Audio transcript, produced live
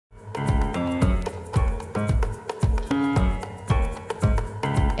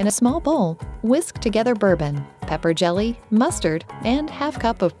In a small bowl, whisk together bourbon, pepper jelly, mustard, and ½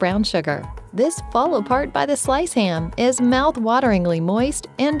 cup of brown sugar. This fall apart by the slice ham is mouth-wateringly moist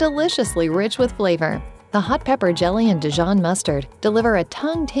and deliciously rich with flavor. The hot pepper jelly and Dijon mustard deliver a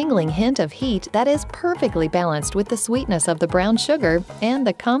tongue-tingling hint of heat that is perfectly balanced with the sweetness of the brown sugar and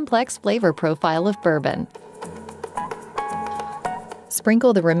the complex flavor profile of bourbon.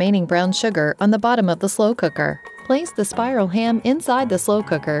 Sprinkle the remaining brown sugar on the bottom of the slow cooker. Place the spiral ham inside the slow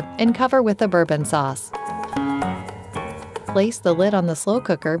cooker and cover with the bourbon sauce. Place the lid on the slow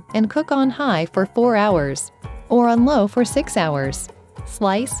cooker and cook on high for 4 hours, or on low for 6 hours.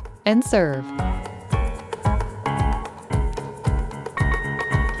 Slice and serve.